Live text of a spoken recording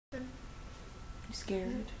You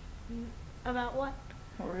scared? About what?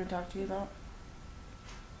 What we're gonna talk to you about?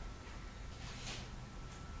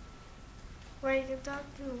 What are you gonna talk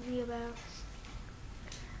to me about?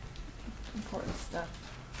 Important stuff.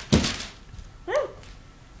 Woo!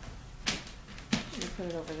 You put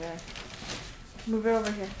it over there. Move it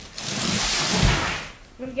over here.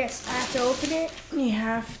 Let me guess. I have to open it. You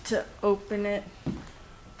have to open it.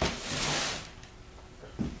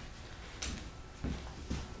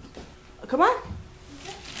 Come on.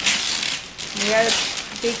 You gotta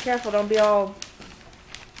be careful. Don't be all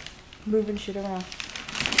moving shit around.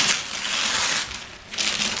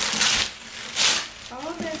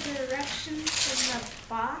 Follow the directions in the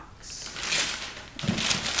box.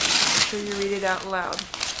 So you read it out loud.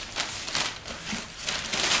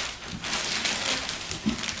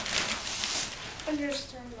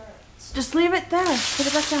 Understand words. Just leave it there. Put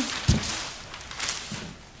it back down.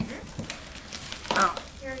 Oh.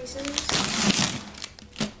 You already scissors?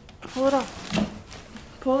 Pull it off.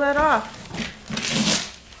 Pull that off.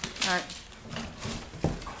 Alright.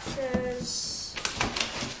 Says.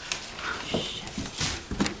 Oh, shit.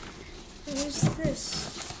 What is this?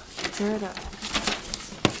 Tear it up.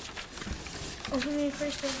 Open me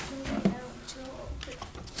first and pull it out until open.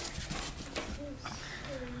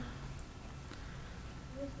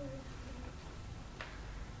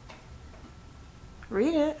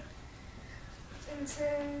 Read it. It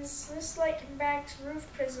says, this light impacts roof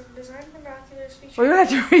prism, design binoculars feature. We don't have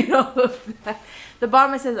to read all of that. The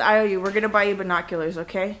bottom it says IOU. We're gonna buy you binoculars,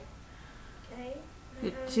 okay? Okay.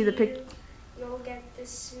 You see the pic? You'll get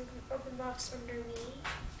this open box under me.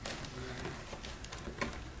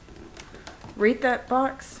 Read that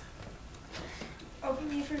box. Open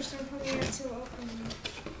me first and put me into open.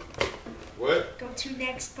 What? Go to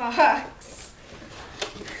next box.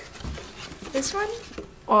 This one?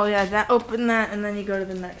 Oh yeah, that. Open that, and then you go to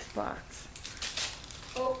the next box.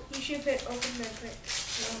 Oh, you should hit open that quick.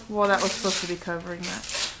 No. Well, that was supposed to be covering that.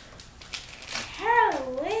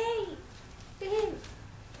 Hell, wait.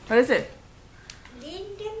 What is it?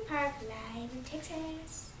 Linkin Park live in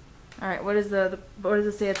Texas. All right. What is what does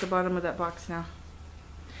it say at the bottom of that box now?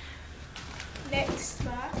 Next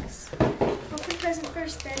box. Open present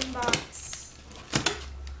first, then box.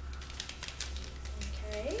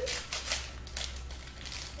 Okay.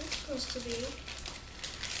 It's supposed to be.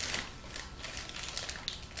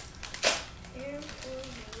 Air for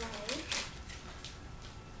life.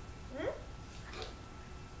 Hmm?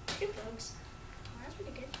 Good bugs. Oh, that's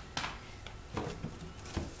pretty good.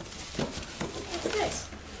 What's this?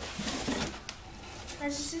 What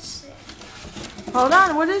does this say? Hold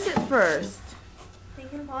on. What is it first?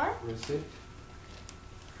 Linkin Park? Let me see.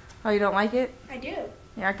 Oh, you don't like it? I do.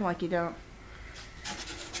 You're acting like you don't.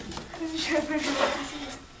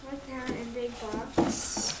 Look down in big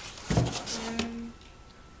box.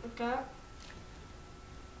 Look up.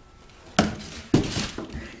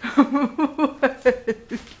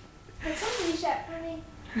 Can somebody shut for me?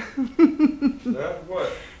 That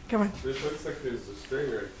what? Come on. It looks like there's a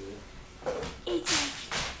string right there.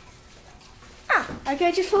 Ah,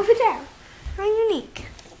 okay, just flip it down. How unique.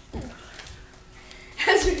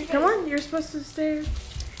 Come on. You're supposed to stay. It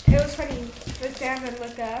was funny. Look down and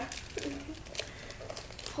look up.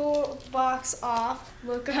 Pull box off.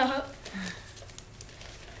 Look up.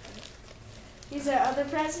 These are other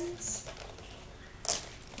presents.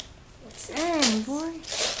 What's Dang, boy.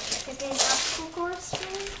 It's an obstacle course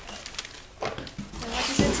thing. And what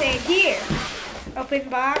does it say here? Open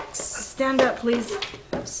box. Stand up, please.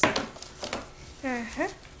 Oops. Uh-huh.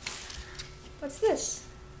 What's this?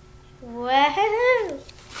 Wow.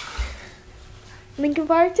 Linkin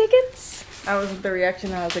Park tickets? That wasn't the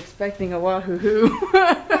reaction I was expecting. A wahoo-hoo.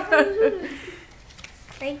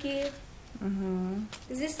 Thank you. Mm-hmm.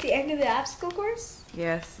 Is this the end of the obstacle course?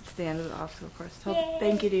 Yes, it's the end of the obstacle course. Tell Yay.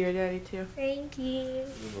 thank you to your daddy, too. Thank you.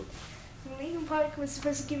 Linkin Park was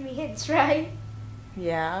supposed to give me hints, right?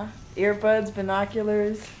 Yeah. Earbuds,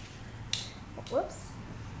 binoculars. Whoops.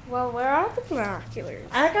 Well, where are the binoculars?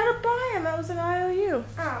 I gotta buy them. That was an IOU.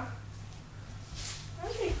 Oh. That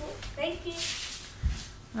was pretty cool. Thank you.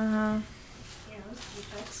 Uh-huh. Yeah, those are good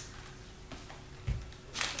bucks.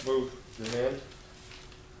 Move your hand.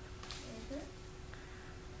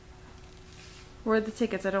 Where are the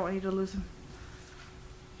tickets? I don't want you to lose them.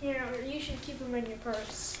 Here, you should keep them in your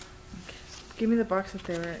purse. Okay. Give me the box that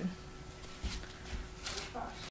they were in.